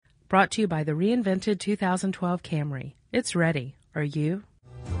brought to you by the reinvented 2012 Camry. It's ready. Are you?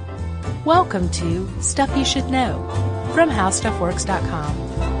 Welcome to Stuff You Should Know from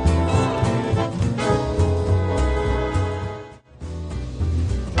HowStuffWorks.com.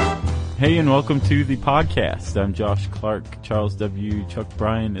 Hey, and welcome to the podcast. I'm Josh Clark. Charles W. Chuck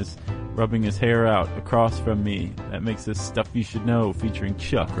Bryan is rubbing his hair out across from me. That makes this Stuff You Should Know featuring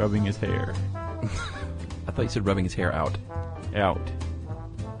Chuck rubbing his hair. I thought you said rubbing his hair out. Out.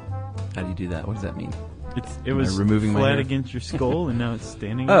 How do you do that? What does that mean? It was removing flat my hair against your skull, and now it's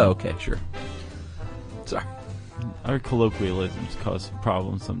standing Oh, up. okay, sure. Sorry. Our colloquialisms cause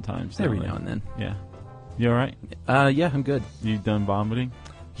problems sometimes. Every don't they? now and then. Yeah. You all right? Yeah, I'm good. You done vomiting?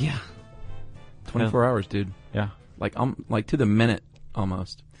 Yeah. 24 hours, dude. Yeah. Like to the minute,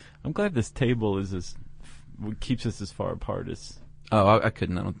 almost. I'm glad this table is keeps us as far apart as Oh, I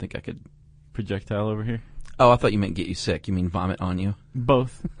couldn't. I don't think I could. projectile over here. Oh, I thought you meant get you sick. You mean vomit on you?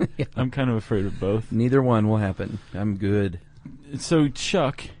 Both. Yeah. I'm kind of afraid of both. Neither one will happen. I'm good. So,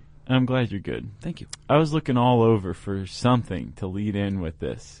 Chuck, I'm glad you're good. Thank you. I was looking all over for something to lead in with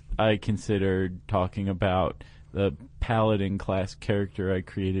this. I considered talking about the paladin class character I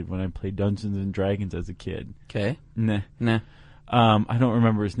created when I played Dungeons and Dragons as a kid. Okay. Nah. I don't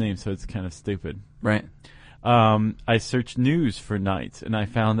remember his name, so it's kind of stupid. Right. I searched news for knights, and I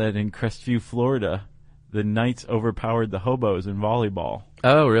found that in Crestview, Florida, the knights overpowered the hobos in volleyball.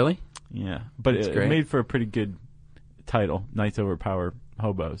 Oh, really? Yeah. But That's it great. made for a pretty good title, Knights Overpower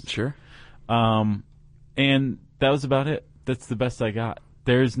Hobos. Sure. And that was about it. That's the best I got.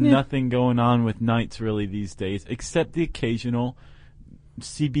 There's nothing going on with knights really these days, except the occasional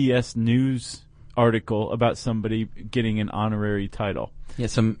CBS News article about somebody getting an honorary title. Yeah,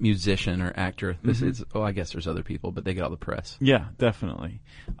 some musician or actor. This is. Oh, I guess there's other people, but they get all the press. Yeah, definitely.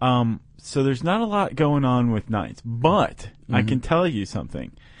 So there's not a lot going on with knights, but I can tell you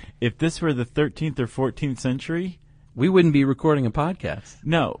something. If this were the 13th or 14th century, We wouldn't be recording a podcast.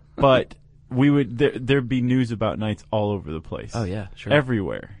 no, but we would. There'd be news about knights all over the place. Oh yeah, sure.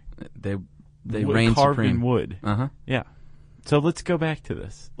 Everywhere. They Wood- reign carved supreme. in wood. Uh-huh. Yeah. So let's go back to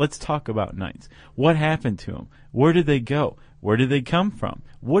this. Let's talk about knights. What happened to them? Where did they go? Where did they come from?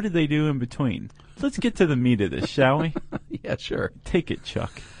 What did they do in between? Let's get to the meat of this, shall we? Yeah, sure. Take it,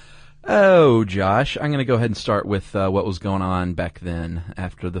 Chuck. Oh, Josh, I'm going to go ahead and start with what was going on back then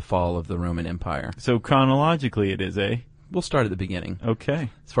after the fall of the Roman Empire. So chronologically it is, eh? We'll start at the beginning. Okay.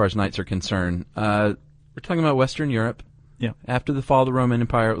 As far as knights are concerned, we're talking about Western Europe. Yeah. After the fall of the Roman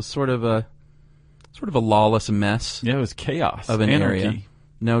Empire, it was sort of a lawless mess Yeah, it was chaos. of an Anarchy. area.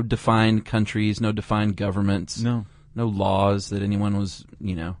 No defined countries, no defined governments, No. no laws that anyone was,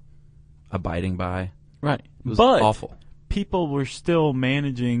 abiding by. Right. It was but awful. people were still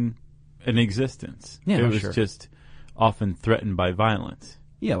managing an existence. Yeah, it was sure. just often threatened by violence.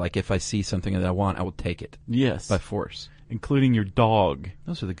 Yeah, like if I see something that I want, I will take it Yes. by force. Including your dog.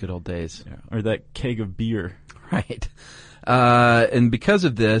 Those are the good old days. Or that keg of beer. Right. And because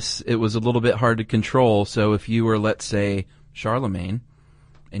of this, it was a little bit hard to control. So if you were, let's say, Charlemagne,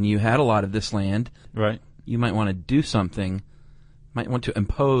 and you had a lot of this land, Right. you might want to do something, might want to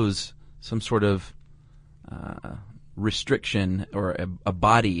impose some sort of restriction or a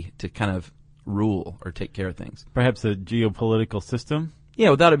body to kind of rule or take care of things. Perhaps a geopolitical system. Yeah,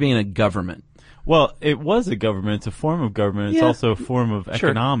 without it being a government. Well, it was a government. It's a form of government. It's Yeah. also a form of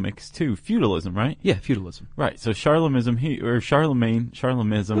Sure. economics, too. Feudalism, right? Yeah, feudalism. Right. So Charlemanism.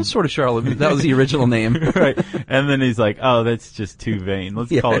 It was sort of Charlemagne. That was the original name. Right. And then he's like, oh, that's just too vain.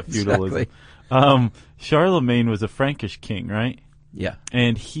 Let's Yeah, call it feudalism. exactly. Charlemagne was a Frankish king, right? Yeah.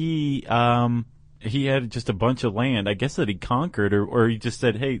 And he had just a bunch of land, I guess, that he conquered, or he just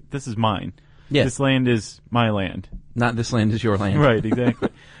said, hey, this is mine. Yeah. This land is my land. Not this land is your land. Right, exactly.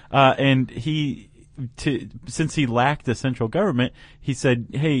 And since he lacked a central government, he said,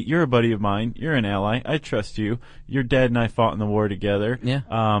 hey, you're a buddy of mine. You're an ally. I trust you. Your dad and I fought in the war together. Yeah.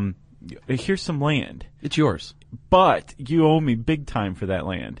 Here's some land. It's yours. But you owe me big time for that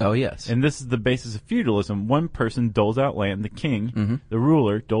land. Oh, yes. And this is the basis of feudalism. One person doles out land, the king, the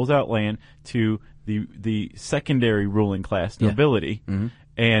ruler, doles out land to the secondary ruling class, nobility,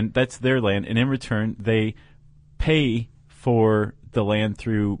 and that's their land. And in return, they pay for the land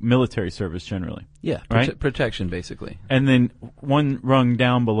through military service generally. Yeah, right? protection, basically. And then one rung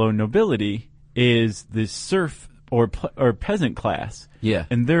down below nobility is the serf or peasant class. Yeah.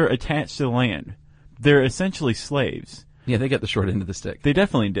 And they're attached to the land. They're essentially slaves. Yeah, they got the short end of the stick. They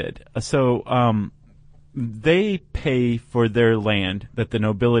definitely did. So they pay for their land that the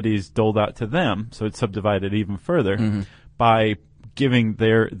nobility is doled out to them, so it's subdivided even further, by giving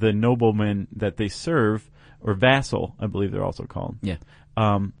the noblemen that they serve, or vassal, I believe they're also called,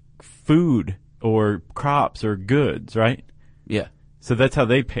 food or crops or goods, right? Yeah. So that's how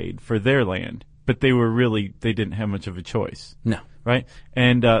they paid for their land. But they didn't have much of a choice. No. Right?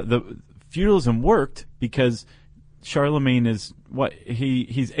 And the feudalism worked because Charlemagne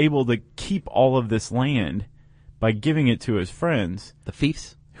he's able to keep all of this land by giving it to his friends. The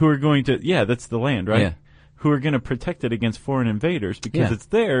fiefs? Who are going to, that's the land, right? Yeah. Who are going to protect it against foreign invaders because it's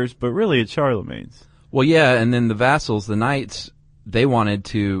theirs, but really it's Charlemagne's. Well, yeah, and then the vassals, the knights, they wanted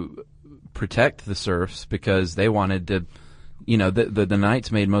to protect the serfs because they wanted to, the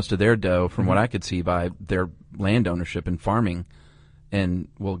knights made most of their dough, from what I could see, by their land ownership and farming. And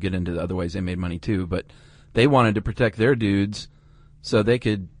we'll get into the other ways they made money too, but they wanted to protect their dudes so they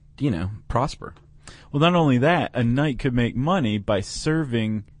could, prosper. Well, not only that, a knight could make money by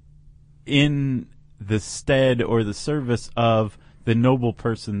serving in the stead or the service of the noble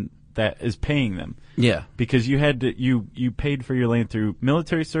person that is paying them. Yeah. Because you had to, you paid for your land through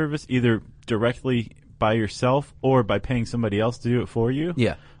military service, either directly by yourself or by paying somebody else to do it for you.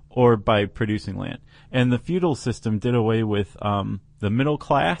 Yeah. Or by producing land. And the feudal system did away with the middle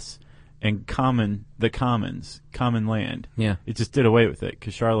class and common land. Yeah. It just did away with it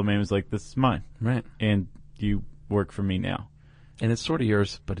because Charlemagne was like, this is mine. Right. And you work for me now. And it's sort of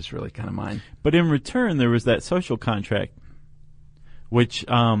yours, but it's really kind of mine. But in return, there was that social contract, which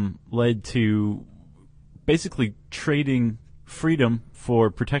led to basically trading freedom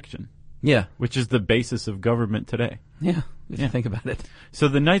for protection. Yeah. Which is the basis of government today. Yeah. If you think about it. So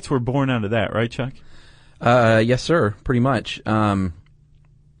the knights were born out of that, right, Chuck? Yes, sir. Pretty much. What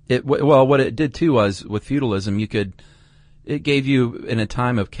it did too was with feudalism, it gave you, in a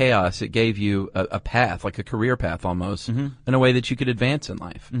time of chaos, it gave you a path, like a career path almost, in a way that you could advance in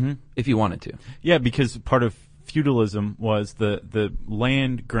life if you wanted to. Yeah, because part of feudalism was the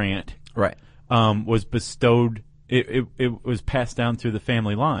land grant, right? Was bestowed. It was passed down through the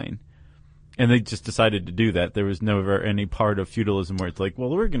family line. And they just decided to do that. There was never any part of feudalism where it's like, well,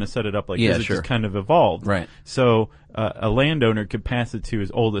 we're going to set it up like this. It just kind of evolved. Right. So a landowner could pass it to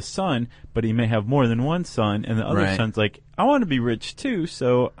his oldest son, but he may have more than one son, and the other son's like, I want to be rich too,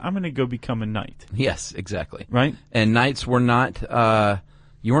 so I'm going to go become a knight. Yes, exactly. Right? And knights were not,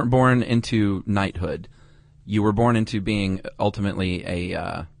 you weren't born into knighthood. You were born into being ultimately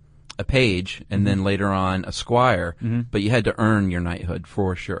a page, and then later on a squire, but you had to earn your knighthood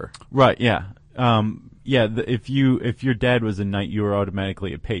for sure. Right, yeah. If your dad was a knight, you were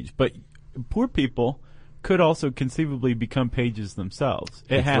automatically a page. But poor people could also conceivably become pages themselves.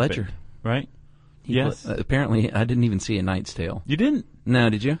 It happened, Ledger. right? Yes. Apparently, I didn't even see A Knight's Tale. You didn't? No,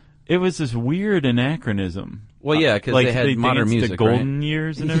 did you? It was this weird anachronism. Well, yeah, because like they had modern danced music, the golden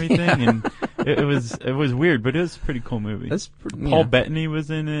years and everything, and it was weird, but it was a pretty cool movie. Paul Bettany was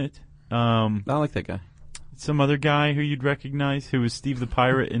in it. I like that guy. Some other guy who you'd recognize, who was Steve the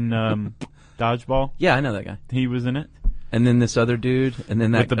Pirate in Dodgeball. Yeah, I know that guy. He was in it. And then this other dude, and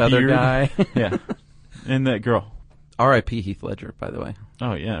then that other beard. guy. Yeah. And that girl. R.I.P. Heath Ledger, by the way.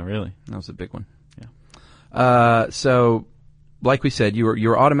 Oh, yeah, really? That was a big one. Yeah. So, like we said, you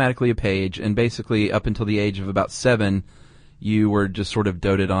were automatically a page, and basically up until the age of about 7, you were just sort of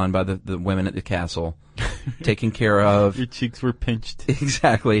doted on by the women at the castle, taken care of. Your cheeks were pinched.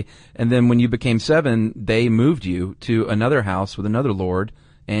 Exactly. And then when you became 7, they moved you to another house with another lord,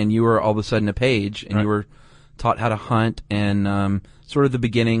 and you were all of a sudden a page, and you were taught how to hunt, and sort of the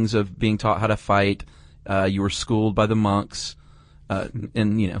beginnings of being taught how to fight. You were schooled by the monks,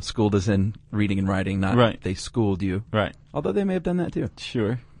 and schooled as in reading and writing, not they schooled you. Right. Although they may have done that too.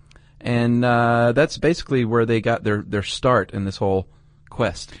 Sure. And that's basically where they got their start in this whole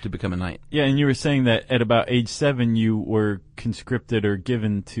quest to become a knight. Yeah, and you were saying that at about age 7 you were conscripted or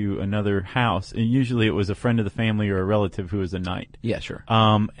given to another house, and usually it was a friend of the family or a relative who was a knight. Yeah, sure.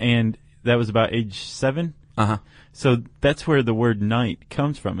 And that was about age 7? Uh-huh. So that's where the word knight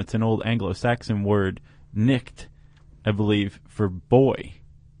comes from. It's an old Anglo-Saxon word, nicht, I believe, for boy.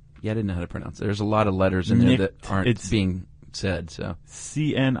 Yeah, I didn't know how to pronounce it. There's a lot of letters in there that aren't being said, so.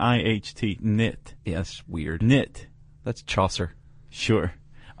 C-N-I-H-T, knit. Yeah, that's weird. Knit. That's Chaucer. Sure.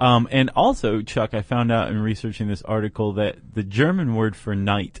 And also, Chuck, I found out in researching this article that the German word for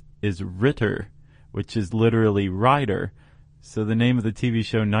knight is Ritter, which is literally rider. So the name of the TV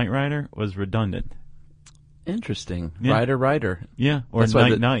show Knight Rider was redundant. Interesting. Yeah. Rider. Yeah, or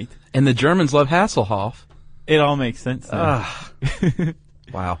Knight. And the Germans love Hasselhoff. It all makes sense now.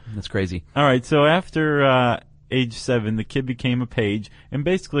 Wow, that's crazy. All right, so after age 7, the kid became a page, and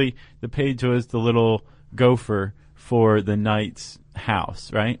basically the page was the little gopher for the knight's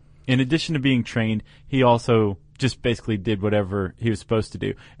house, right? In addition to being trained, he also just basically did whatever he was supposed to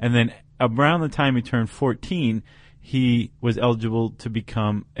do. And then around the time he turned 14, he was eligible to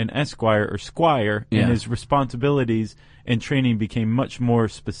become an esquire or squire, Yeah. and his responsibilities and training became much more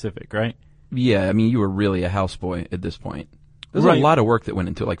specific, right? Yeah, I mean, you were really a houseboy at this point. There's Right. a lot of work that went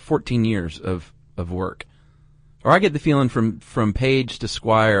into it, like 14 years of work. Or I get the feeling from page to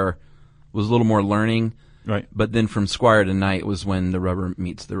squire was a little more learning, Right. but then from squire to knight was when the rubber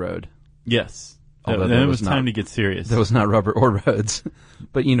meets the road. Yes. Although Then there it was was time not- to get serious. There was not rubber or roads,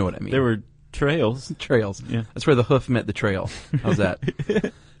 but you know what I mean. There were trails. trails. Yeah. That's where the hoof met the trail. How's that?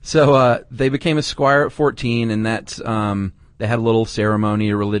 So they became a squire at 14, and that's they had a little ceremony,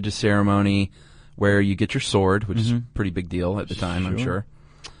 a religious ceremony, where you get your sword, which is a pretty big deal at the time, I'm sure.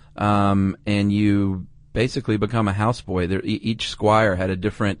 And you basically become a houseboy. Each squire had a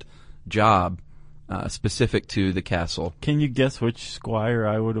different job specific to the castle. Can you guess which squire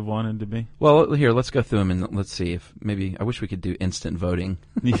I would have wanted to be? Well, here, let's go through them and let's see if maybe, I wish we could do instant voting.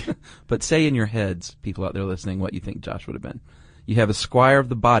 But say in your heads, people out there listening, what you think Josh would have been. You have a squire of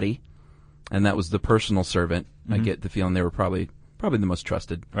the body, and that was the personal servant. I get the feeling they were probably the most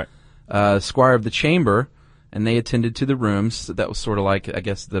trusted. Right. Squire of the chamber, and they attended to the rooms. So that was sort of like, I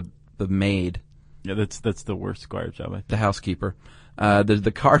guess, the maid, Yeah, that's the worst squire job, I think. the housekeeper. There's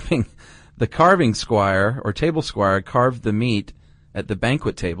the carving squire or table squire carved the meat at the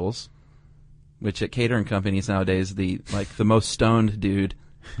banquet tables, which at catering companies nowadays, the most stoned dude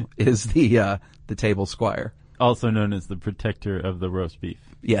is the table squire. Also known as the protector of the roast beef.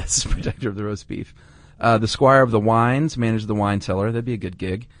 Yes, protector of the roast beef. The squire of the wines managed the wine cellar. That'd be a good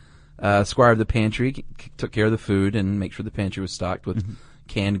gig. Squire of the pantry took care of the food and make sure the pantry was stocked with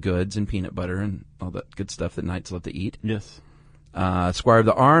canned goods and peanut butter and all that good stuff that knights love to eat. Yes. Squire of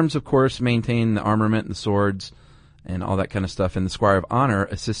the arms, of course, maintained the armament and the swords and all that kind of stuff. And the squire of honor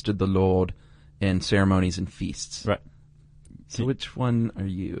assisted the lord in ceremonies and feasts. Right. So which one are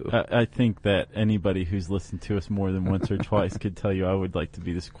you? I think that anybody who's listened to us more than once or twice could tell you I would like to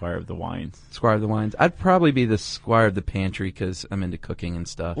be the squire of the wines. Squire of the wines. I'd probably be the squire of the pantry because I'm into cooking and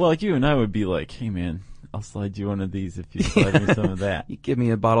stuff. Well, like you and I would be like, hey, man, I'll slide you one of these if you slide me some of that. You give me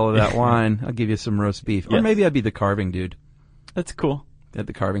a bottle of that wine, I'll give you some roast beef. Or Yes. maybe I'd be the carving dude That's cool. at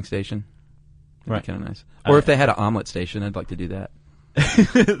the carving station. That'd Right. be kind of nice. Or if they had an omelet station, I'd like to do that.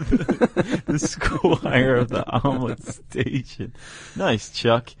 The squire of the omelet station. Nice,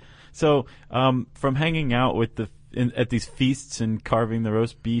 Chuck. So, from hanging out with at these feasts and carving the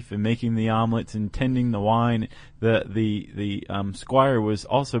roast beef and making the omelets and tending the wine, the squire was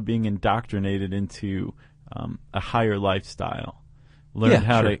also being indoctrinated into a higher lifestyle. Learned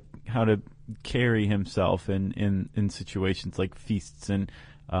how to carry himself in situations like feasts and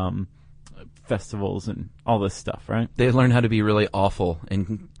festivals and all this stuff, right? They learned how to be really awful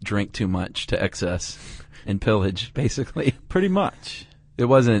and drink too much to excess and pillage, basically. Pretty much. It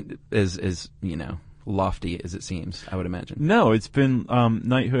wasn't as lofty as it seems, I would imagine. No, it's been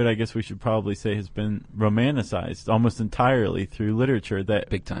knighthood, I guess we should probably say, has been romanticized almost entirely through literature that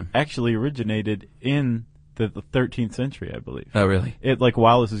Big time. actually originated in the 13th century, I believe. Oh, really?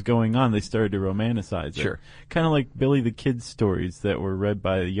 While this was going on, they started to romanticize it. Sure. Kind of like Billy the Kid's stories that were read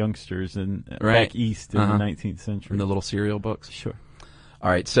by the youngsters back Right. east in the 19th century. From the little cereal books? Sure. All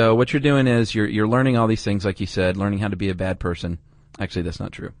right, so what you're doing is you're learning all these things, like you said, learning how to be a bad person. Actually, that's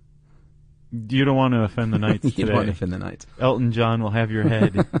not true. You don't want to offend the knights You today. don't want to offend the knights. Elton John will have your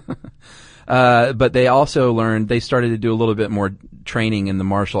head. But they also they started to do a little bit more training in the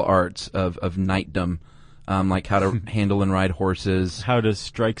martial arts of knightdom, like how to handle and ride horses. How to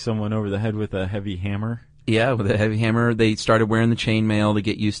strike someone over the head with a heavy hammer. Yeah, with a heavy hammer. They started wearing the chainmail to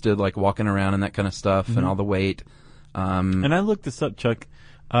get used to like walking around and that kind of stuff and all the weight. And I looked this up, Chuck.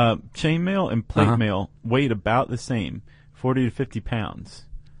 Chainmail and plate mail weighed about the same, 40 to 50 pounds,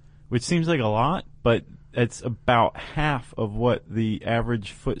 which seems like a lot, but it's about half of what the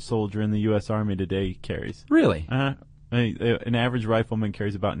average foot soldier in the U.S. Army today carries. Really? An average rifleman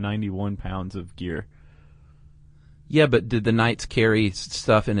carries about 91 pounds of gear. Yeah, but did the knights carry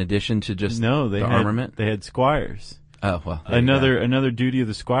stuff in addition to just the armament? They had squires. Oh, well. Another duty of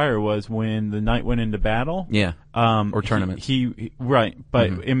the squire was when the knight went into battle. Yeah. Or tournaments. He right, but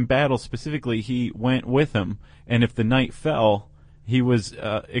in battle specifically, he went with him, and if the knight fell, he was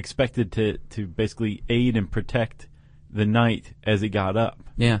expected to basically aid and protect the knight as he got up.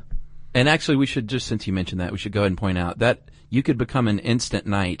 Yeah. And actually, we should just, since you mentioned that, we should go ahead and point out that you could become an instant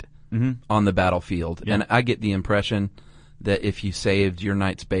knight on the battlefield. Yeah. And I get the impression that if you saved your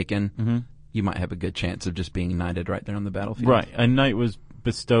knight's bacon, you might have a good chance of just being knighted right there on the battlefield. Right. A knight was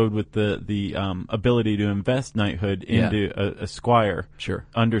bestowed with the ability to invest knighthood into a squire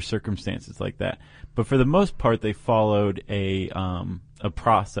under circumstances like that. But for the most part, they followed a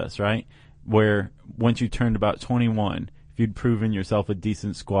process, right? where once you turned about 21, if you'd proven yourself a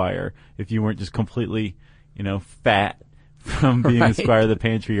decent squire, if you weren't just completely, fat from being the squire of the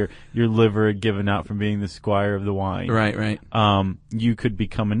pantry, your liver had given out from being the squire of the wine. Right. You could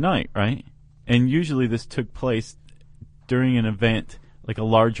become a knight, right? And usually this took place during an event, like a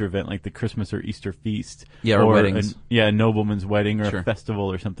larger event, like the Christmas or Easter feast. Yeah, or weddings. A nobleman's wedding or Sure. a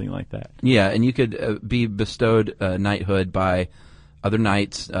festival or something like that. Yeah, and you could be bestowed knighthood by other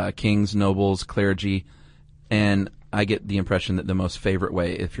knights, kings, nobles, clergy, and I get the impression that the most favorite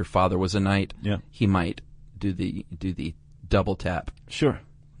way, if your father was a knight, Yeah. he might do the double tap. Sure.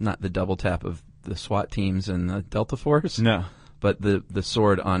 Not the double tap of the SWAT teams and the Delta Force. No. But the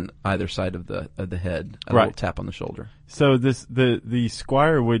sword on either side of the head, a Right. little tap on the shoulder. So the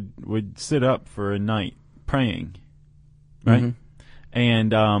squire would sit up for a night praying, right? Mhm.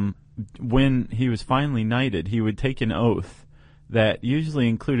 And when he was finally knighted, he would take an oath that usually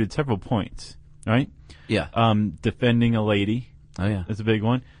included several points, right? Yeah. Defending a lady, Oh yeah. that's a big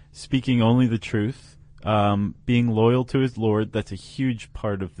one. Speaking only the truth. Being loyal to his lord, that's a huge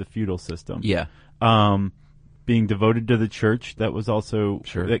part of the feudal system. Yeah. Being devoted to the church, that was also,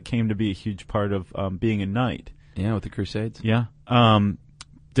 Sure. that came to be a huge part of being a knight. Yeah, with the Crusades. Yeah.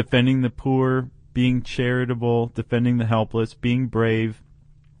 Defending the poor, being charitable, defending the helpless, being brave,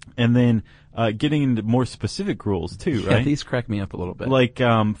 and then getting into more specific rules too, Yeah, right? these crack me up a little bit. Like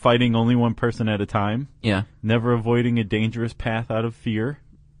fighting only one person at a time, Yeah. never avoiding a dangerous path out of fear.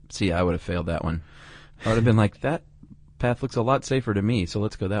 See, I would have failed that one. I would have been like, that path looks a lot safer to me, so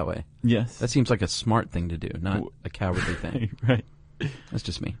let's go that way. Yes. That seems like a smart thing to do, not a cowardly thing. right. That's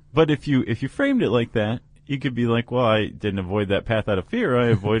just me. But if you framed it like that, you could be like, well, I didn't avoid that path out of fear. I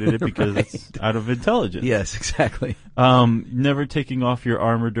avoided it because it's out of intelligence. Yes, exactly. Never taking off your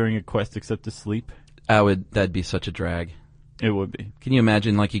armor during a quest except to sleep. That'd be such a drag. It would be. Can you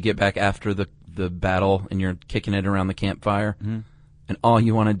imagine, like, you get back after the battle and you're kicking it around the campfire, and all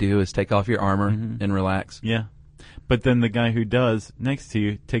you want to do is take off your armor and relax? Yeah. But then the guy who does next to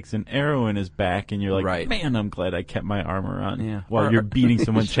you takes an arrow in his back, and you're like, Right. man, I'm glad I kept my armor on. Yeah. While you're beating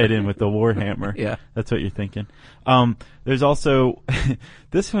someone's head in with the warhammer. Yeah. That's what you're thinking. There's also,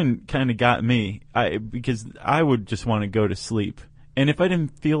 this one kind of got me, because I would just want to go to sleep. And if I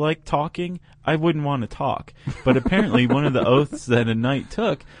didn't feel like talking, I wouldn't want to talk. But apparently one of the oaths that a knight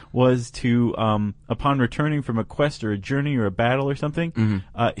took was to, upon returning from a quest or a journey or a battle or something,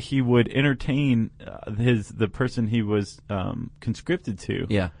 he would entertain the person he was conscripted to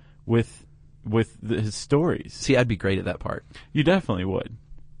Yeah. with his stories. See, I'd be great at that part. You definitely would.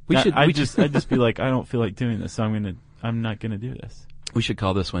 I'd just be like, I don't feel like doing this, so I'm not gonna do this. We should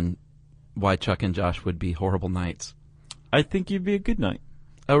call this one Why Chuck and Josh Would Be Horrible Knights. I think you'd be a good knight.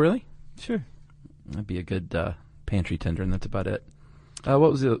 Oh, really? Sure. That'd be a good pantry tender, and that's about it.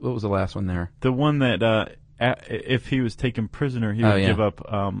 What was the last one there? The one that if he was taken prisoner, he would give up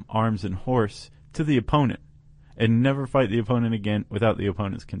arms and horse to the opponent, and never fight the opponent again without the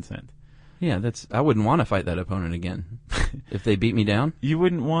opponent's consent. Yeah, I wouldn't want to fight that opponent again. If they beat me down? You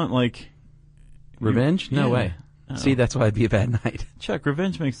wouldn't want, like... Revenge? No yeah. way. Oh. See, that's why I'd be a bad knight. Chuck,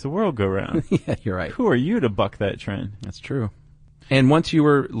 revenge makes the world go round. Yeah, you're right. Who are you to buck that trend? That's true. And once you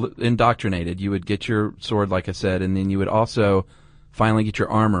were indoctrinated, you would get your sword, like I said, and then you would also finally get your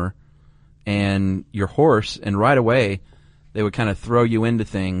armor and your horse, and right away they would kind of throw you into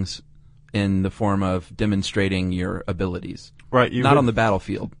things in the form of demonstrating your abilities. Right. Not on the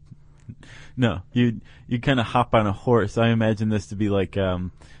battlefield. No, you kind of hop on a horse. I imagine this to be like,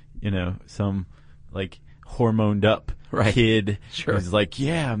 some like hormoned up kid. Sure. Who's like,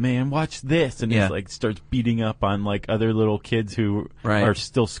 yeah, man, watch this, and he's like starts beating up on like other little kids who are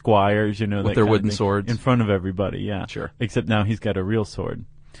still squires, with that their kind wooden of thing, swords in front of everybody. Yeah, sure. Except now he's got a real sword.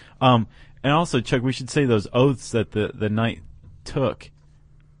 And also, Chuck, we should say those oaths that the knight took.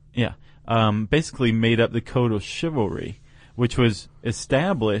 Yeah. Basically made up the code of chivalry, which was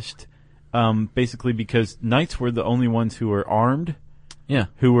established basically because knights were the only ones who were armed,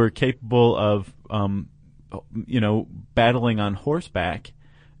 who were capable of, battling on horseback,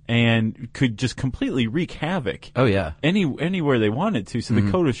 and could just completely wreak havoc. Oh yeah, anywhere they wanted to. So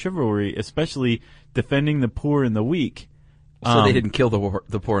the code of chivalry, especially defending the poor and the weak. So they didn't kill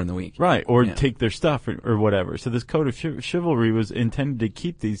the poor and the weak, right? Or take their stuff or whatever. So this code of chivalry was intended to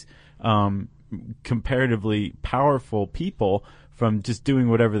keep these comparatively powerful people from just doing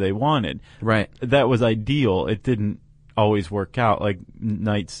whatever they wanted. Right. That was ideal. It didn't always work out. Like,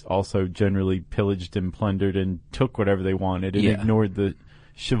 knights also generally pillaged and plundered and took whatever they wanted and ignored the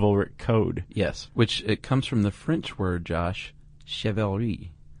chivalric code. Yes, which it comes from the French word, Josh, chevalerie.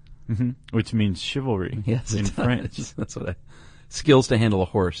 Which means chivalry. Yes, in French. That's what skills to handle a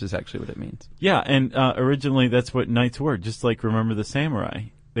horse is actually what it means. Yeah, and originally that's what knights were, just like Remember the Samurai.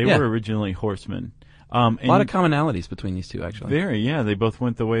 They were originally horsemen. A lot of commonalities between these two, actually. Yeah. They both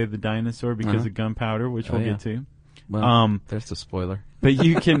went the way of the dinosaur because of gunpowder, which we'll get to. Well, there's the spoiler. But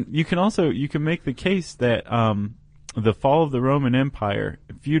you can make the case that the fall of the Roman Empire,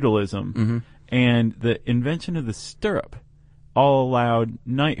 feudalism, and the invention of the stirrup all allowed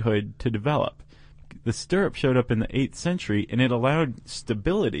knighthood to develop. The stirrup showed up in the 8th century, and it allowed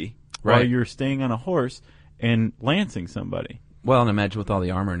stability while you're staying on a horse and lancing somebody. Well, and imagine with all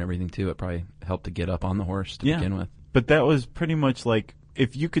the armor and everything too, it probably helped to get up on the horse to begin with. But that was pretty much like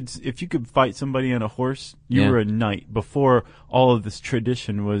if you could fight somebody on a horse, you were a knight before all of this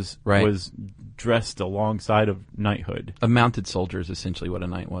tradition was dressed alongside of knighthood. A mounted soldier is essentially what a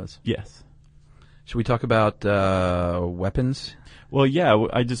knight was. Yes. Should we talk about weapons? Well, yeah,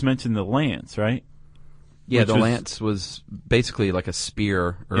 I just mentioned the lance, right? Yeah, the lance was basically like a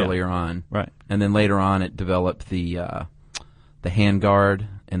spear earlier on, right? And then later on, it developed the handguard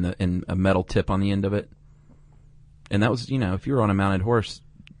and a metal tip on the end of it. And that was, if you were on a mounted horse,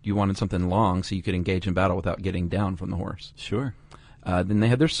 you wanted something long so you could engage in battle without getting down from the horse. Sure. Then they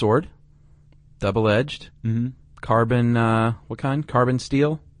had their sword, double-edged, carbon. What kind? Carbon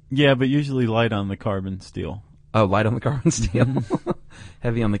steel. Yeah, but usually light on the carbon steel. Oh, light on the carbon steel,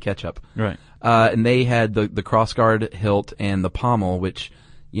 heavy on the ketchup. Right. And they had the crossguard hilt and the pommel, which,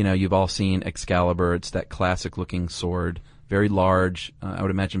 you've all seen Excalibur. It's that classic-looking sword, very large. I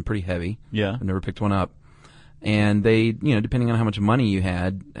would imagine pretty heavy. Yeah. I've never picked one up. And they, depending on how much money you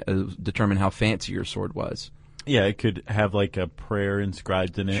had, determine how fancy your sword was. Yeah, it could have like a prayer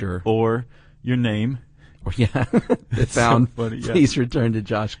inscribed in it, sure, or your name. Yeah, it's found. So funny, yeah. Please return to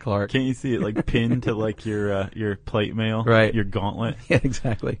Josh Clark. Can't you see it like pinned to like your plate mail, right? Your gauntlet. Yeah,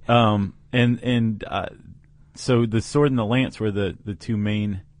 exactly. So the sword and the lance were the two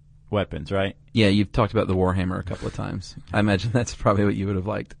main weapons, right? Yeah, you've talked about the Warhammer a couple of times. I imagine that's probably what you would have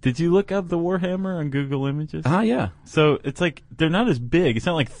liked. Did you look up the Warhammer on Google Images? Yeah. So it's like they're not as big. It's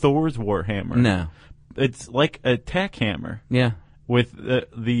not like Thor's Warhammer. No. It's like a tack hammer. Yeah. With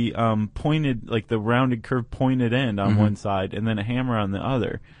the pointed, like the rounded curved pointed end on one side and then a hammer on the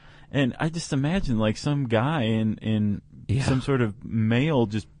other. And I just imagine like some guy in some sort of mail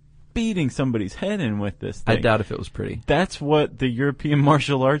just beating somebody's head in with this thing. I doubt if it was pretty. That's what the European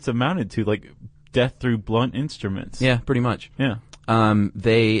martial arts amounted to, like death through blunt instruments. Yeah, pretty much. Yeah.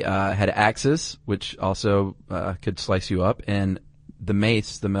 They had axes, which also could slice you up, and the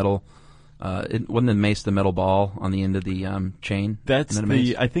mace, the metal... it wasn't the mace the metal ball on the end of the chain? That's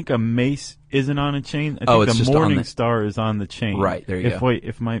I think a mace isn't on a chain. I think it's just the Morning Star is on the chain. Right, there you go.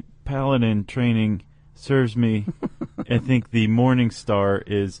 If my paladin training serves me, I think the Morning Star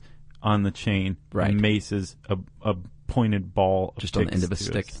is on the chain. Right. And mace is a pointed ball just on the end of a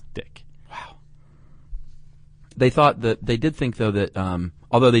stick. Wow. They did think though that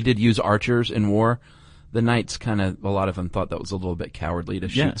although they did use archers in war, the knights a lot of them thought that was a little bit cowardly to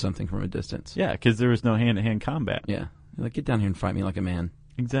shoot something from a distance. Yeah, because there was no hand-to-hand combat. Yeah. Like, get down here and fight me like a man.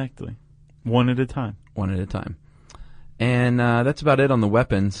 Exactly. One at a time. And that's about it on the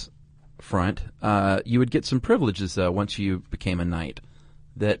weapons front. You would get some privileges, though, once you became a knight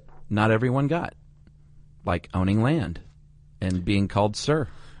that not everyone got. Like owning land and being called sir.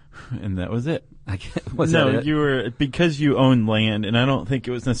 And that was it. You were because you owned land, and I don't think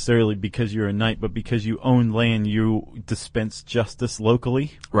it was necessarily because you're a knight, but because you owned land, you dispensed justice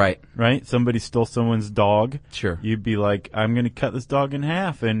locally. Right. Somebody stole someone's dog. Sure. You'd be like, I'm going to cut this dog in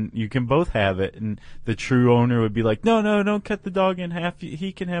half, and you can both have it. And the true owner would be like, no, don't cut the dog in half.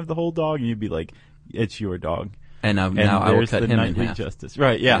 He can have the whole dog. And you'd be like, it's your dog. And now I will cut him in half. Justice.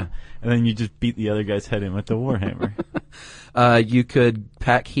 Right, yeah. And then you just beat the other guy's head in with the warhammer. You could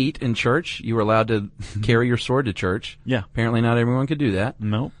pack heat in church. You were allowed to carry your sword to church. Yeah. Apparently not everyone could do that.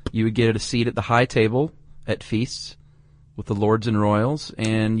 Nope. You would get a seat at the high table at feasts with the lords and royals,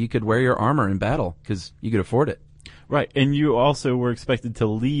 and you could wear your armor in battle because you could afford it. Right, and you also were expected to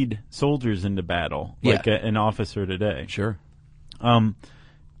lead soldiers into battle, like an officer today. Sure.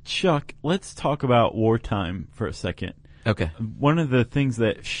 Chuck, let's talk about wartime for a second. Okay. One of the things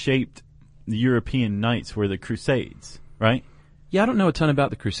that shaped the European knights were the Crusades, right? Yeah, I don't know a ton about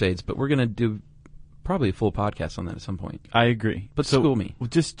the Crusades, but we're going to do probably a full podcast on that at some point. I agree. But school me.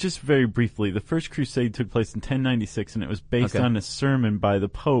 Just very briefly, the first crusade took place in 1096, and it was based on a sermon by the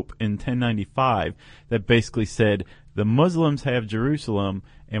Pope in 1095 that basically said, the Muslims have Jerusalem,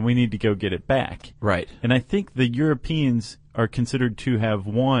 and we need to go get it back. Right. And I think the Europeans are considered to have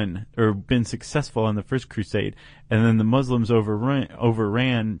won or been successful in the first crusade, and then the Muslims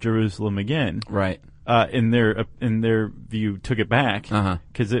overran Jerusalem again. Right. in their view, took it back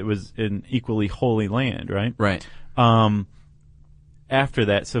because it was an equally holy land, right? Right. After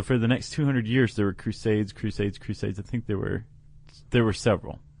that, so for the next 200 years, there were crusades. I think there were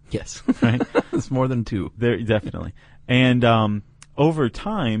several. Yes. Right. It's more than two. There definitely. And over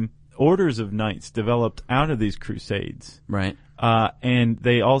time, orders of knights developed out of these crusades. Right. And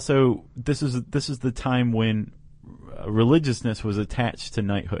they also this is the time when religiousness was attached to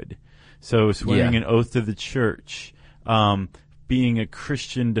knighthood. So swearing an oath to the church, being a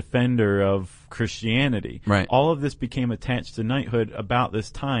Christian defender of Christianity. Right. All of this became attached to knighthood about this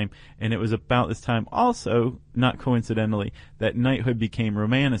time, and it was about this time also, not coincidentally, that knighthood became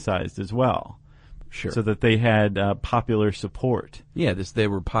romanticized as well. Sure. So that they had popular support. Yeah, they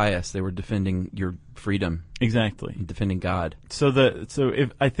were pious. They were defending your freedom. Exactly. Defending God.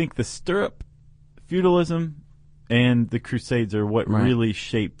 I think the stirrup feudalism and the Crusades are what really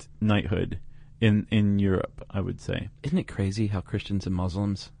shaped knighthood in Europe, I would say. Isn't it crazy how Christians and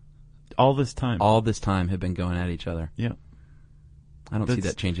Muslims all this time have been going at each other? Yeah. I don't see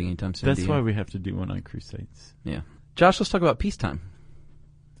that changing anytime soon. That's why we have to do one on Crusades. Yeah. Josh, let's talk about peacetime.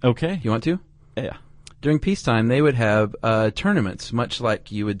 Okay. You want to? Yeah. During peacetime, they would have tournaments, much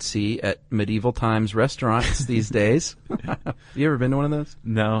like you would see at medieval times restaurants these days. Have you ever been to one of those?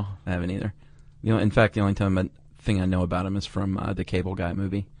 No. I haven't either. In fact, the only thing I know about them is from the Cable Guy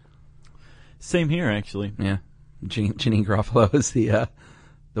movie. Same here, actually. Yeah. Janine Garofalo is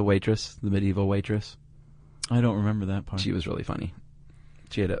the waitress, the medieval waitress. I don't remember that part. She was really funny.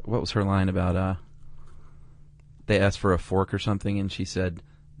 She had what was her line about, they asked for a fork or something, and she said,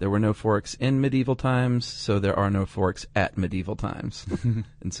 there were no forks in medieval times, so there are no forks at medieval times.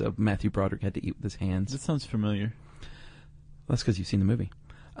 And so Matthew Broderick had to eat with his hands. That sounds familiar. That's because you've seen the movie.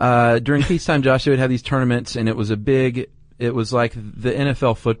 During peacetime, Josh, they would have these tournaments, and it was like the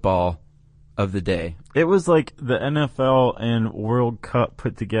NFL football of the day. It was like the NFL and World Cup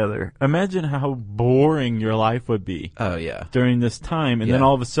put together. Imagine how boring your life would be. Oh, yeah. During this time, and then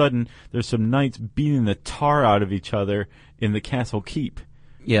all of a sudden, there's some knights beating the tar out of each other in the castle keep.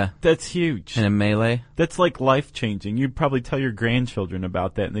 Yeah. That's huge. And a melee. That's like life-changing. You'd probably tell your grandchildren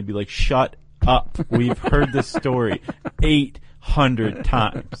about that, and they'd be like, shut up. We've heard this story 800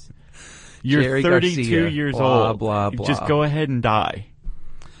 times. You're Jerry 32 Garcia, years blah, old. blah, blah. Just go ahead and die.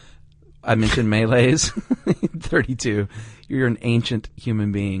 I mentioned melees. 32. You're an ancient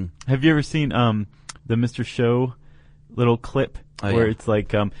human being. Have you ever seen the Mr. Show little clip where it's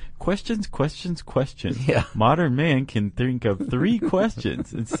like questions? Yeah. Modern man can think of 3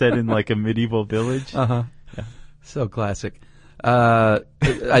 questions. It's set in like a medieval village. Uh-huh. Yeah. So classic. I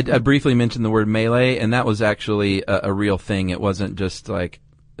briefly mentioned the word melee, and that was actually a real thing. It wasn't just like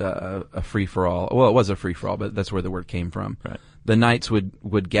a free-for-all. Well, it was a free-for-all, but that's where the word came from. Right. The knights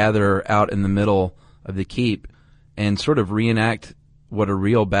would gather out in the middle of the keep and sort of reenact what a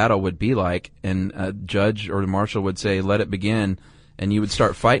real battle would be like, and a judge or the marshal would say, let it begin, and you would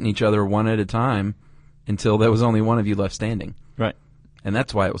start fighting each other one at a time until there was only one of you left standing. Right. And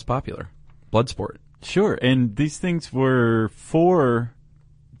that's why it was popular. Blood sport. Sure, and these things were for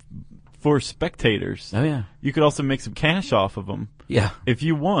spectators. Oh, yeah. You could also make some cash off of them. Yeah. If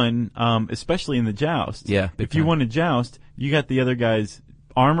you won, especially in the joust. Yeah, big if you time. won a joust, you got the other guy's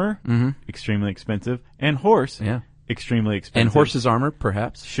armor, extremely expensive, and horse, extremely expensive. And horse's armor,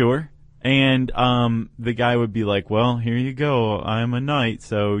 perhaps. Sure. And the guy would be like, well, here you go. I'm a knight,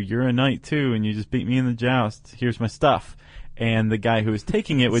 so you're a knight too, and you just beat me in the joust. Here's my stuff. And the guy who was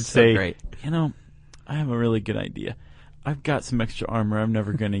taking it would say, great. I have a really good idea. I've got some extra armor I'm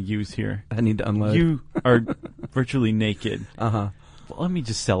never going to use here. I need to unload. You are virtually naked. Uh-huh. Well, let me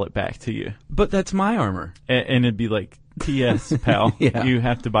just sell it back to you. But that's my armor. And it'd be like, T.S., pal, Yeah. you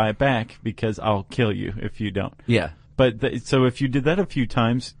have to buy it back because I'll kill you if you don't. Yeah. But so if you did that a few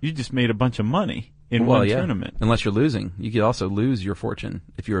times, you just made a bunch of money in one tournament. Unless you're losing. You could also lose your fortune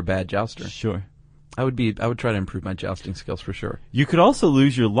if you're a bad jouster. Sure. I would try to improve my jousting skills for sure. You could also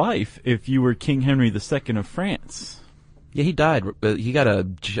lose your life if you were King Henry II of France. Yeah, he died. He got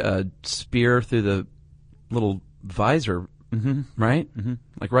a spear through the little visor, right? Mm-hmm.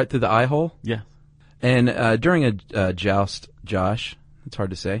 Like right through the eye hole? Yeah. And during a joust, Josh, it's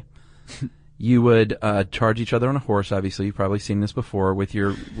hard to say, you would charge each other on a horse. Obviously, you've probably seen this before with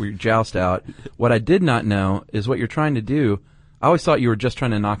your joust out. What I did not know is what you're trying to do. I always thought you were just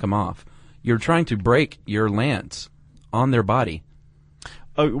trying to knock them off. You're trying to break your lance on their body.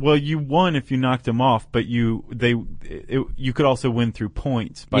 Well, you won if you knocked them off, but you could also win through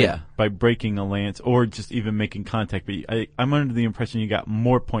points by breaking a lance or just even making contact. But I'm under the impression you got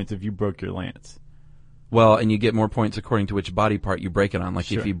more points if you broke your lance. Well, and you get more points according to which body part you break it on. Like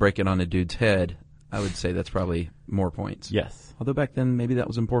Sure. if you break it on a dude's head, I would say that's probably more points. Yes. Although back then, maybe that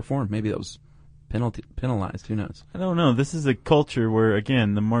was in poor form. Maybe that was penalized. Who knows? I don't know. This is a culture where,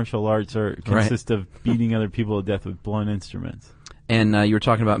 again, the martial arts consist of beating other people to death with blunt instruments. And you were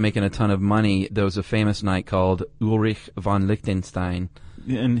talking about making a ton of money. There was a famous knight called Ulrich von Liechtenstein.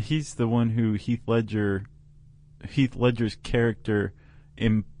 And he's the one who Heath Ledger's character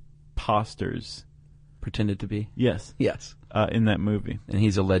imposters. Pretended to be? Yes. Yes. In that movie. And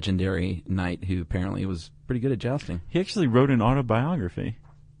he's a legendary knight who apparently was pretty good at jousting. He actually wrote an autobiography.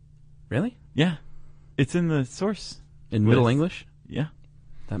 Really? Yeah. It's in the source. In Middle English? Yeah.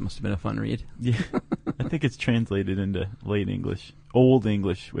 That must have been a fun read. Yeah. I think it's translated into late English. Old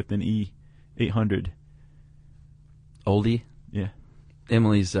English with an E. 800. Oldie? Yeah.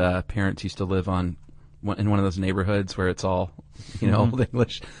 Emily's parents used to live in one of those neighborhoods where it's all, Old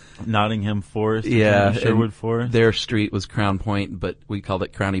English. Nottingham Forest. Yeah. Sherwood Forest. Their street was Crown Point, but we called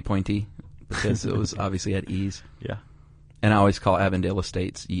it Crowny Pointy because it was obviously at ease. Yeah. And I always call Avondale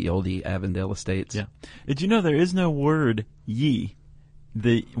Estates ye olde Avondale Estates. Yeah. Did you know there is no word ye?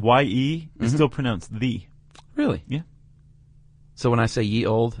 The Y-E is still pronounced the. Really? Yeah. So when I say ye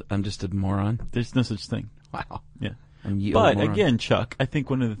old, I'm just a moron? There's no such thing. Wow. Yeah. I'm ye old But moron. again, Chuck, I think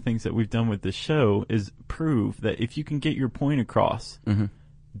one of the things that we've done with this show is prove that if you can get your point across,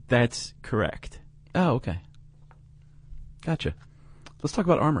 that's correct. Oh, okay. Gotcha. Let's talk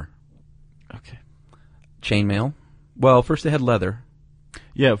about armor. Okay. Chainmail. Well, first they had leather.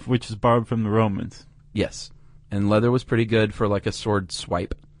 Yeah, which is borrowed from the Romans. Yes. And leather was pretty good for like a sword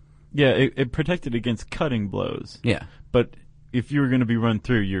swipe. Yeah, it protected against cutting blows. Yeah. But if you were going to be run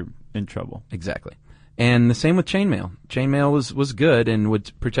through, you're in trouble. Exactly. And the same with chainmail. Chainmail was good and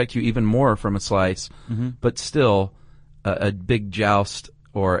would protect you even more from a slice, but still a big joust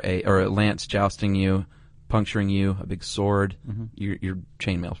or a lance jousting you, puncturing you, a big sword, your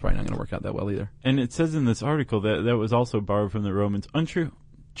chainmail's probably not going to work out that well either. And it says in this article that was also borrowed from the Romans. Untrue.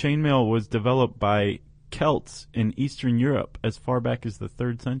 Chainmail was developed by Celts in Eastern Europe as far back as the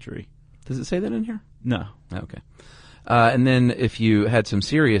 3rd century. Does it say that in here? No. Okay. And then if you had some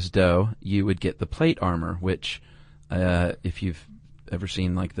serious dough, you would get the plate armor, which if you've ever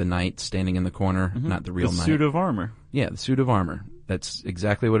seen like the knight standing in the corner, not the real the knight. suit of armor. Yeah, the suit of armor. That's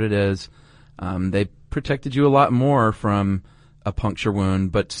exactly what it is. They protected you a lot more from a puncture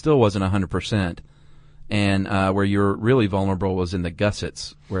wound, but still wasn't 100%. And where you're really vulnerable was in the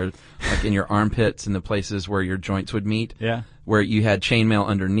gussets, where like in your armpits and the places where your joints would meet, where you had chainmail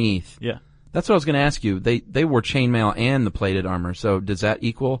underneath. Yeah. That's what I was going to ask you. They wore chainmail and the plated armor, so does that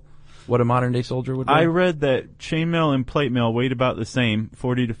equal what a modern-day soldier would wear? I read that chainmail and plate mail weighed about the same,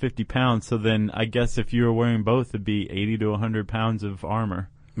 40 to 50 pounds, so then I guess if you were wearing both, it'd be 80 to 100 pounds of armor.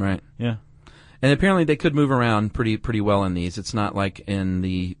 Right. Yeah. And apparently they could move around pretty well in these. It's not like in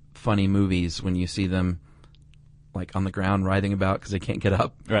the funny movies when you see them like on the ground writhing about because they can't get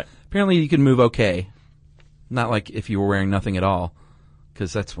up. Right. Apparently you can move okay. Not like if you were wearing nothing at all,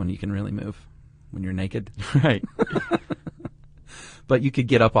 because that's when you can really move, when you're naked. Right. But you could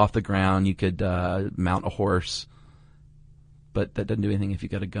get up off the ground. You could mount a horse. But that doesn't do anything if you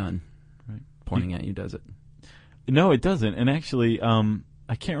got a gun pointing at you, does it? No, it doesn't. And actually,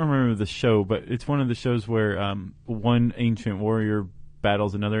 I can't remember the show, but it's one of the shows where one ancient warrior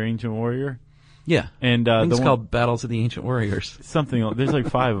battles another ancient warrior. Yeah. And it's called Battles of the Ancient Warriors. Something. There's like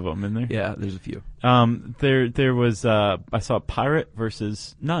 5 of them in there. Yeah, there's a few. There was I saw pirate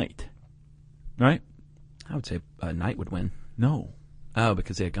versus knight. Right? I would say a knight would win. No. Oh,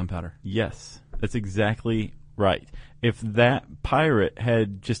 because they had gunpowder. Yes, that's exactly right. If that pirate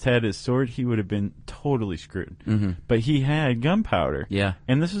had just had his sword, he would have been totally screwed. Mm-hmm. But he had gunpowder. Yeah.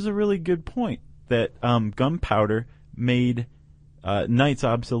 And this is a really good point, that gunpowder made knights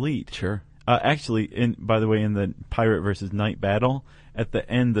obsolete. Sure. Actually, by the way, in the pirate versus knight battle, at the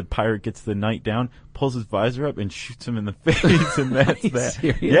end, the pirate gets the knight down, pulls his visor up, and shoots him in the face, and that's that.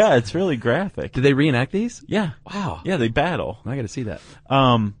 Serious? Yeah, it's really graphic. Did they reenact these? Yeah. Wow. Yeah, they battle. I got to see that.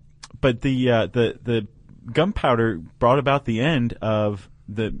 But the gunpowder brought about the end of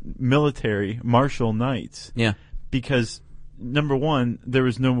the military martial knights. Yeah. Because number one, there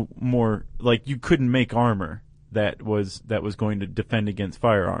was no more, like, you couldn't make armor that was going to defend against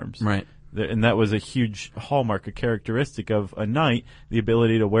firearms. Right. And that was a huge hallmark, a characteristic of a knight, the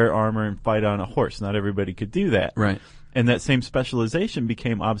ability to wear armor and fight on a horse. Not everybody could do that. Right. And that same specialization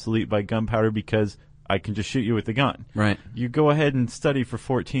became obsolete by gunpowder because I can just shoot you with a gun. Right. You go ahead and study for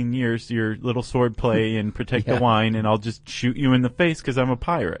 14 years your little sword play and protect the wine, and I'll just shoot you in the face because I'm a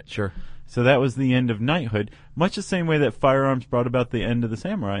pirate. Sure. So that was the end of knighthood, much the same way that firearms brought about the end of the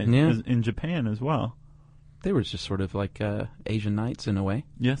samurai in Japan as well. They were just sort of like Asian knights in a way.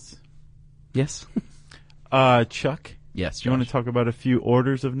 Yes. Yes. Chuck? Yes, Do you want to talk about a few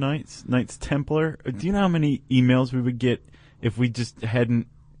orders of knights? Knights Templar? Do you know how many emails we would get if we just hadn't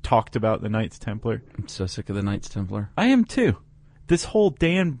talked about the Knights Templar? I'm so sick of the Knights Templar. I am too. This whole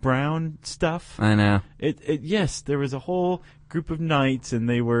Dan Brown stuff. I know. Yes, there was a whole group of knights, and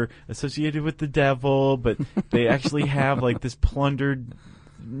they were associated with the devil, but they actually have like this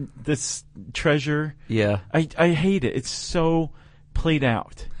treasure. Yeah. I hate it. It's so played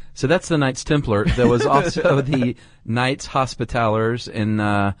out. So that's the Knights Templar. There was also the Knights Hospitallers,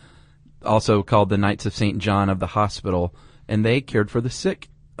 and also called the Knights of St. John of the Hospital, and they cared for the sick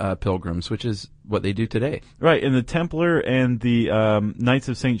pilgrims, which is what they do today. Right, and the Templar and the Knights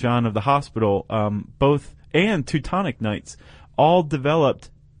of St. John of the Hospital, both, and Teutonic Knights, all developed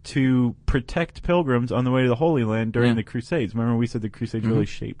to protect pilgrims on the way to the Holy Land during the Crusades. Remember, we said the Crusades really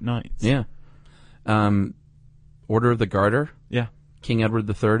shaped knights. Yeah. Order of the Garter. Yeah. King Edward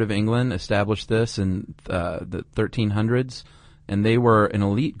III of England established this in the 1300s, and they were an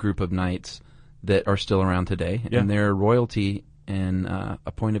elite group of knights that are still around today, and they're royalty and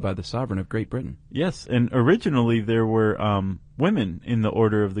appointed by the sovereign of Great Britain. Yes, and originally there were women in the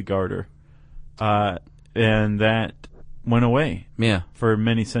Order of the Garter, and that went away for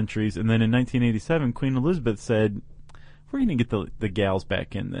many centuries. And then in 1987, Queen Elizabeth said, we're going to get the gals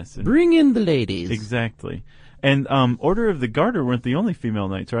back in this. And bring in the ladies. Exactly. And Order of the Garter weren't the only female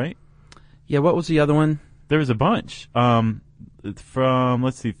knights, right? Yeah, what was the other one? There was a bunch. From,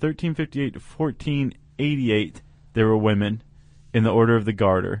 1358 to 1488, there were women in the Order of the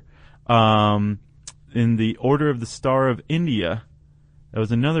Garter. In the Order of the Star of India, that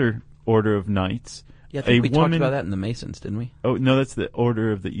was another order of knights. Yeah, I think we talked about that in the Masons, didn't we? Oh, no, that's the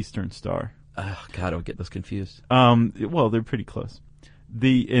Order of the Eastern Star. Oh, God, I'll get those confused. Well, they're pretty close.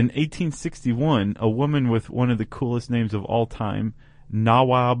 In 1861, a woman with one of the coolest names of all time,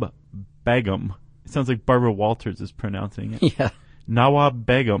 Nawab Begum. It sounds like Barbara Walters is pronouncing it. Yeah. Nawab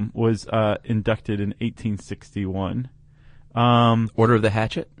Begum was inducted in 1861. Order of the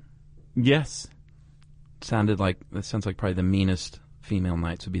Hatchet? Yes. That sounds like probably the meanest female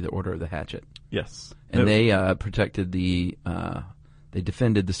knights would be the Order of the Hatchet. Yes. And they protected they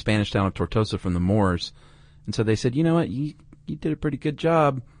defended the Spanish town of Tortosa from the Moors. And so they said, you know what, you did a pretty good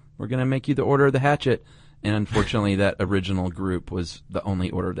job. We're going to make you the Order of the Hatchet. And unfortunately, that original group was the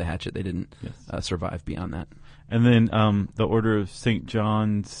only Order of the Hatchet. They didn't survive beyond that. And then the Order of St.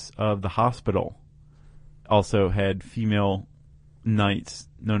 John's of the Hospital also had female knights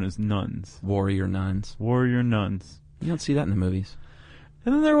known as nuns. Warrior nuns. Warrior nuns. You don't see that in the movies.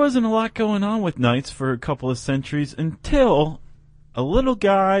 And then there wasn't a lot going on with knights for a couple of centuries until a little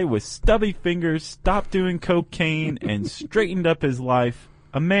guy with stubby fingers stopped doing cocaine and straightened up his life.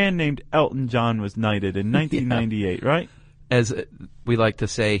 A man named Elton John was knighted in 1998, right? As we like to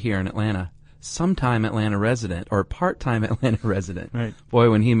say here in Atlanta, sometime Atlanta resident or part-time Atlanta resident. Right. Boy,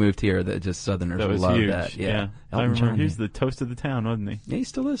 when he moved here, Southerners that was loved huge. that. Yeah. I remember he was the toast of the town, wasn't he? Yeah, he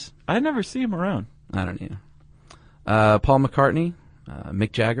still is. I never see him around. I don't know. Paul McCartney,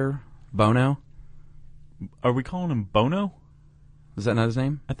 Mick Jagger, Bono. Are we calling him Bono? Is that not his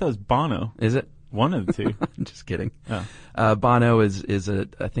name? I thought it was Bono. Is it? One of the two. I'm just kidding. Oh. Bono is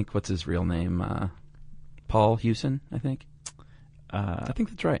I think, what's his real name? Paul Hewson, I think. I think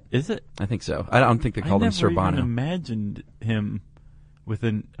that's right. Is it? I think so. I don't think they called him Sir Bono. I never even imagined him with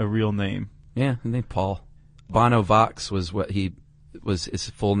a real name. Yeah, his name Paul. Bono Vox was his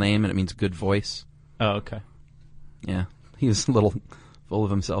full name, and it means good voice. Oh, okay. Yeah, he was a little full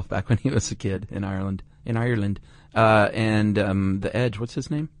of himself back when he was a kid in Ireland. And the Edge, what's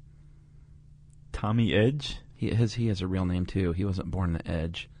his name? Tommy Edge? He has a real name, too. He wasn't born the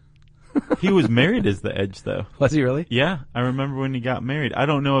Edge. He was married as the Edge, though. Was he really? Yeah, I remember when he got married. I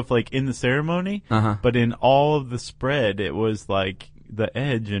don't know if, in the ceremony, Uh-huh. but in all of the spread, it was, the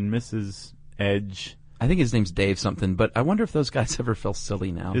Edge and Mrs. Edge. I think his name's Dave something, but I wonder if those guys ever feel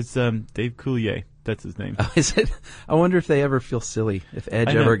silly now. It's Dave Coulier. That's his name. Oh, is it? I wonder if they ever feel silly. If Edge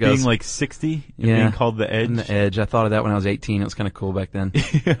I know, ever goes... being 60 and being called the Edge. And the Edge. I thought of that when I was 18. It was kind of cool back then.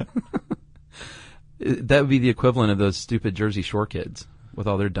 Yeah. That would be the equivalent of those stupid Jersey Shore kids with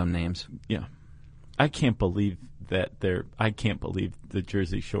all their dumb names. Yeah. I can't believe the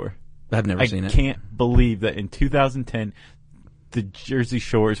Jersey Shore. I've never seen it. I can't believe that in 2010, the Jersey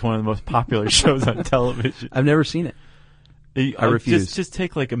Shore is one of the most popular shows on television. I've never seen it. I refuse. Just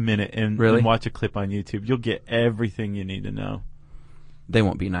take a minute and watch a clip on YouTube. You'll get everything you need to know. They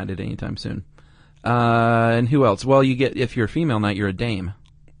won't be knighted anytime soon. And who else? Well, if you're a female knight, you're a dame.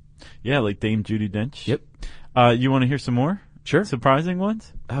 Yeah, like Dame Judi Dench. Yep. You want to hear some more? Sure. Surprising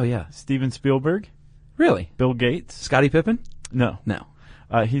ones? Oh, yeah. Steven Spielberg. Really? Bill Gates. Scottie Pippen? No. No.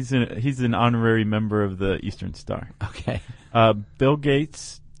 He's an honorary member of the Eastern Star. Okay. Bill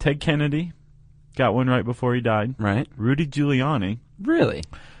Gates, Ted Kennedy, got one right before he died. Right. Rudy Giuliani, Really?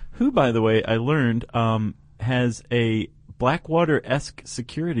 who, by the way, I learned has a Blackwater-esque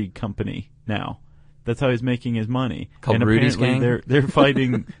security company now. That's how he's making his money. Called and Rudy's apparently Gang? they're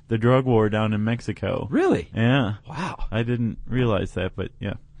fighting the drug war down in Mexico. Really? Yeah. Wow. I didn't realize that, but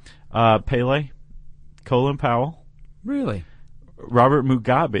yeah. Pele, Colin Powell, Really? Robert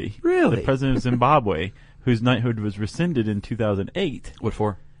Mugabe, Really? the president of Zimbabwe, whose knighthood was rescinded in 2008, What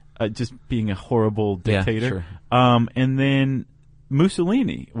for? just being a horrible Yeah, dictator. sure. And then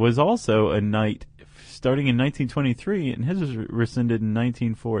Mussolini was also a knight starting in 1923, and his was rescinded in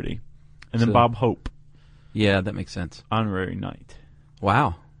 1940. And then So- Bob Hope, Yeah, that makes sense. honorary knight.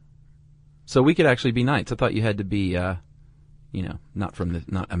 Wow. So we could actually be knights. I thought you had to be,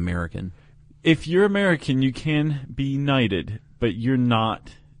 not American. If you're American, you can be knighted, but you're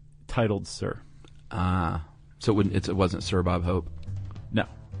not titled sir. So it wasn't Sir Bob Hope, No.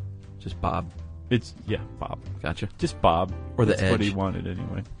 just Bob. It's, Bob. Gotcha. Just Bob. Or the That's what Edge. he wanted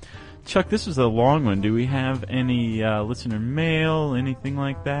anyway. Chuck, this was a long one. Do we have any listener mail, anything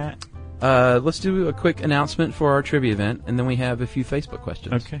like that? Let's do a quick announcement for our trivia event, and then we have a few Facebook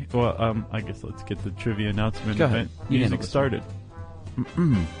questions. Okay. Well, I guess let's get the trivia announcement Go ahead. event You handle music this started.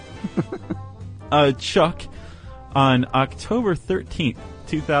 Chuck, on October 13th,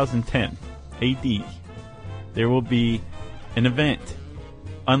 2010 AD, there will be an event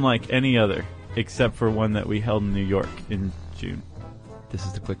unlike any other, except for one that we held in New York in June. This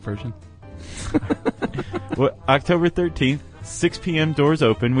is the quick version. Well, October 13th, 6 p.m. doors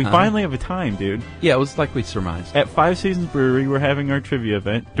open. We finally have a time, dude. Yeah, it was like we surmised. At Five Seasons Brewery, we're having our trivia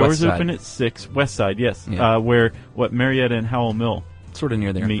event. Doors West Side. open at 6. West Side, yes. Yeah. Where Marietta and Howell Mill. Sort of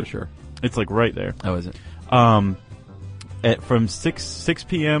near there meet. for sure. It's like right there. Oh, is it? From 6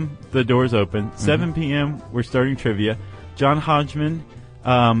 p.m. the doors open. 7 p.m. we're starting trivia. John Hodgman,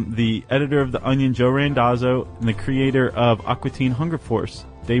 the editor of The Onion, Joe Randazzo, and the creator of Aqua Teen Hunger Force,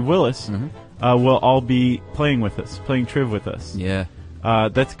 Dave Willis, will all be playing with us, playing triv with us. Yeah.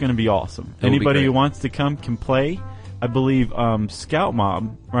 That's going to be awesome. That will be Anybody great. who wants to come can play. I believe Scout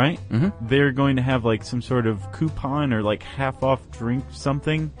Mob, right? Mm-hmm. They're going to have like some sort of coupon or like half off drink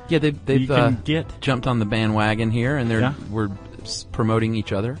something. Yeah, they've you can get. jumped on the bandwagon here, and Yeah. we're promoting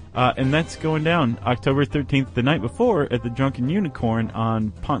each other. And that's going down October 13th, the night before, at the Drunken Unicorn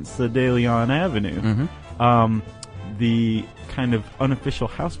on Ponce de Leon Avenue. The kind of unofficial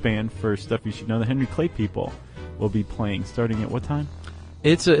house band for Stuff You Should Know, the Henry Clay People, will be playing starting at what time?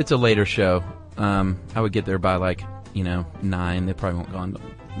 It's a later show. I would get there by 9. They probably won't go on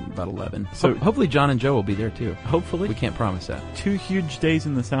about 11. So- Hopefully John and Joe will be there too. Hopefully. We can't promise that. 2 huge days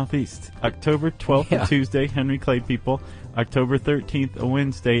in the Southeast. October 12th, Yeah. a Tuesday, Henry Clay People. October 13th, a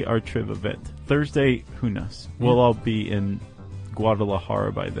Wednesday, our Triv event. Thursday, who knows? We'll all be in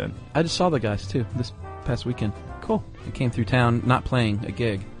Guadalajara by then. I just saw the guys too this past weekend. Cool. They came through town, not playing a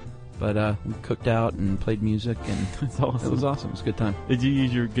gig, but we cooked out and played music, and That's awesome. it was awesome. It was a good time. Did you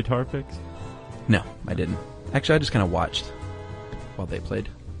use your guitar picks? No, I didn't. Actually, I just kind of watched while they played.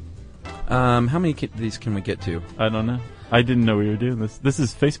 How many of these can we get to? I don't know. I didn't know we were doing this. This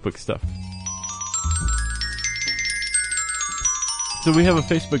is Facebook stuff. So we have a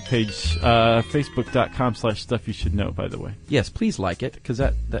Facebook page, facebook.com/stuff you should know, by the way. Yes, please like it, because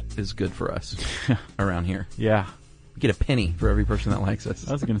that is good for us around here. Yeah. We get a penny for every person that likes us.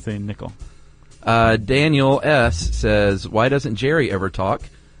 I was going to say nickel. Daniel S. says, why doesn't Jerry ever talk?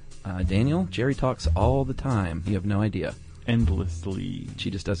 Daniel, Jerry talks all the time. You have no idea. Endlessly. She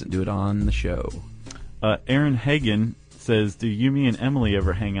just doesn't do it on the show. Aaron Hagen says, do Yumi and Emily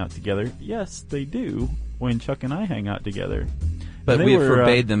ever hang out together? Yes, they do, when Chuck and I hang out together. But And we they were,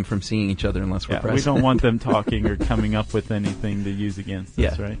 forbade them from seeing each other unless we're Yeah, present. we don't want them talking or coming up with anything to use against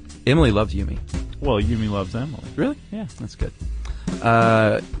us, Yeah. right? Emily loves Yumi. Well, Yumi loves Emily. Really? Yeah. That's good.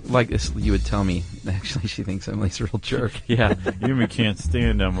 Like this, you would tell me, actually, she thinks Emily's a real jerk. Yeah, Yumi can't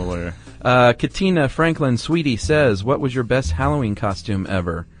stand Emily. Katina Franklin Sweetie says, what was your best Halloween costume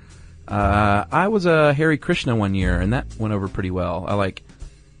ever? I was a Hare Krishna one year, and that went over pretty well. I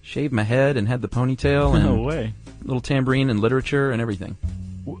shaved my head and had the ponytail and No way. little tambourine and literature and everything.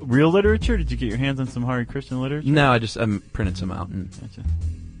 Real literature? Did you get your hands on some Hare Krishna literature? No, I printed some out. And Gotcha.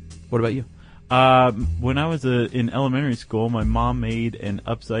 what about you? When I was in elementary school, my mom made an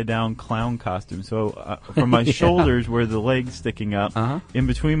upside-down clown costume. So from my Yeah. shoulders were the legs sticking up. Uh-huh. In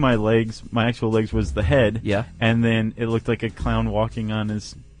between my legs, my actual legs, was the head. Yeah. And then it looked like a clown walking on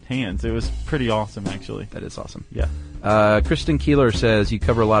his hands. It was pretty awesome, actually. That is awesome. Yeah. Kristen Keeler says, you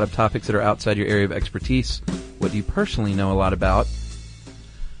cover a lot of topics that are outside your area of expertise. What do you personally know a lot about?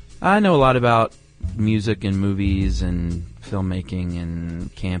 I know a lot about music and movies and filmmaking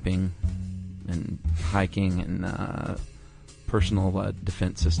and camping and hiking and personal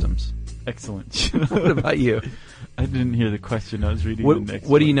defense systems. Excellent. What about you? I didn't hear the question. I was reading What, the next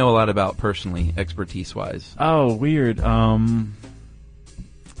what do you one. know a lot about personally, expertise-wise? Oh, weird.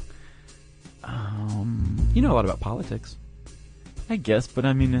 You know a lot about politics. I guess, but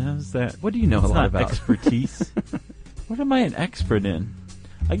I mean, how's that? What do you know a It's lot not about? expertise. What am I an expert in?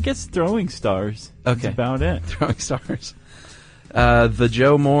 I guess throwing stars. Okay. That's about it. Throwing stars. The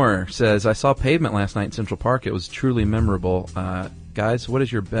Joe Moore says, I saw Pavement last night in Central Park. It was truly memorable. Guys, what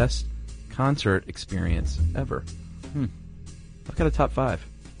is your best concert experience ever? I've got a top 5.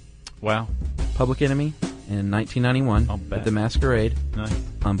 Wow. Public Enemy in 1991 I'll bet. at the Masquerade. Nice.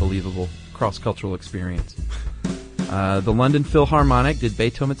 Unbelievable cross-cultural experience. The London Philharmonic did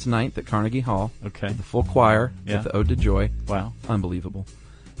Beethoven's Ninth at Carnegie Hall. Okay. With the full choir Yeah. with the Ode to Joy. Wow. Unbelievable.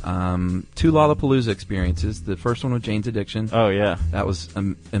 2 Lollapalooza experiences. The first one with Jane's Addiction. Oh, yeah. That was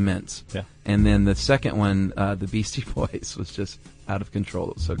immense. Yeah. And then the second one, the Beastie Boys, was just out of control.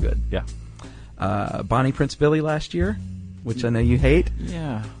 It was so good. Yeah. Bonnie Prince Billy last year, which I know you hate.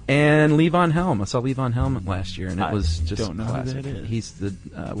 Yeah. And Levon Helm. I saw Levon Helm last year, and it I was just don't know who classic. that is. He's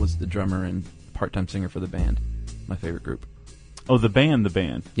was the drummer and part-time singer for the band. My favorite group. Oh, the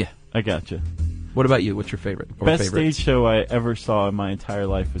band. Yeah. I gotcha. What about you? What's your favorite? Or Best favorites? stage show I ever saw in my entire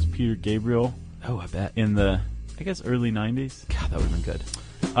life was Peter Gabriel Oh, I bet. in the, I guess, early 90s. God, that would have been good.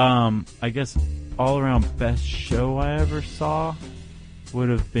 I guess all around best show I ever saw would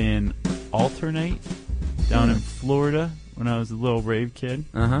have been Alternate down in Florida when I was a little rave kid.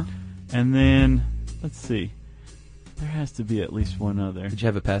 Uh-huh. And then, let's see, there has to be at least one other. Did you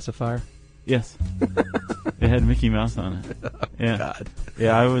have a pacifier? Yes. It had Mickey Mouse on it. Yeah. God.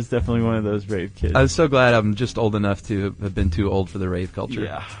 Yeah, I was definitely one of those rave kids. I was so glad I'm just old enough to have been too old for the rave culture.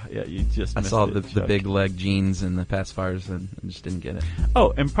 Yeah, you just I missed saw it, the Chuck. big leg jeans and the pacifiers and I just didn't get it.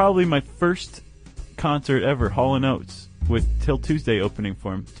 Oh, and probably my first concert ever, Hall & Oates, with Till Tuesday opening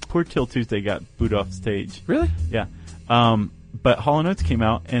for him. Poor Till Tuesday got booed off stage. Really? Yeah. But Hall & Oates came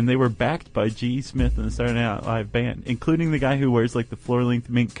out, and they were backed by G. Smith and the Saturday Night Live band, including the guy who wears, like, the floor-length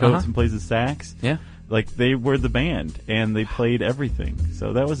mink coats Uh-huh. and plays the sax. Yeah. Like, they were the band, and they played everything.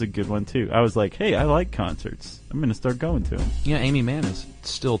 So that was a good one, too. I was like, hey, I like concerts. I'm going to start going to them. Yeah, Amy Mann is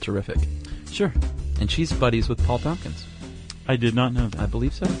still terrific. Sure. And she's buddies with Paul Tompkins. I did not know that. I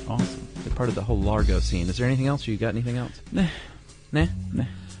believe so. Awesome. They're part of the whole Largo scene. Is there anything else? You got anything else? Nah. Nah? Nah.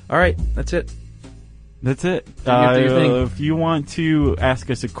 All right, that's it. That's it. Do your thing. If you want to ask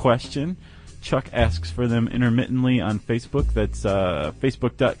us a question, Chuck asks for them intermittently on Facebook. That's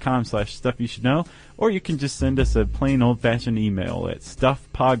facebook.com/stuffyoushouldknow. Or you can just send us a plain old-fashioned email at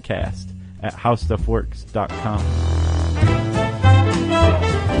stuffpodcast@howstuffworks.com.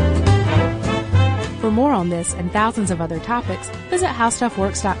 For more on this and thousands of other topics, visit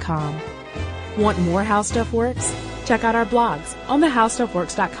howstuffworks.com. Want more How Stuff Works? Check out our blogs on the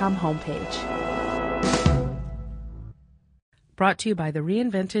howstuffworks.com homepage. Brought to you by the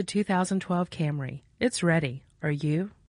reinvented 2012 Camry. It's ready. Are you?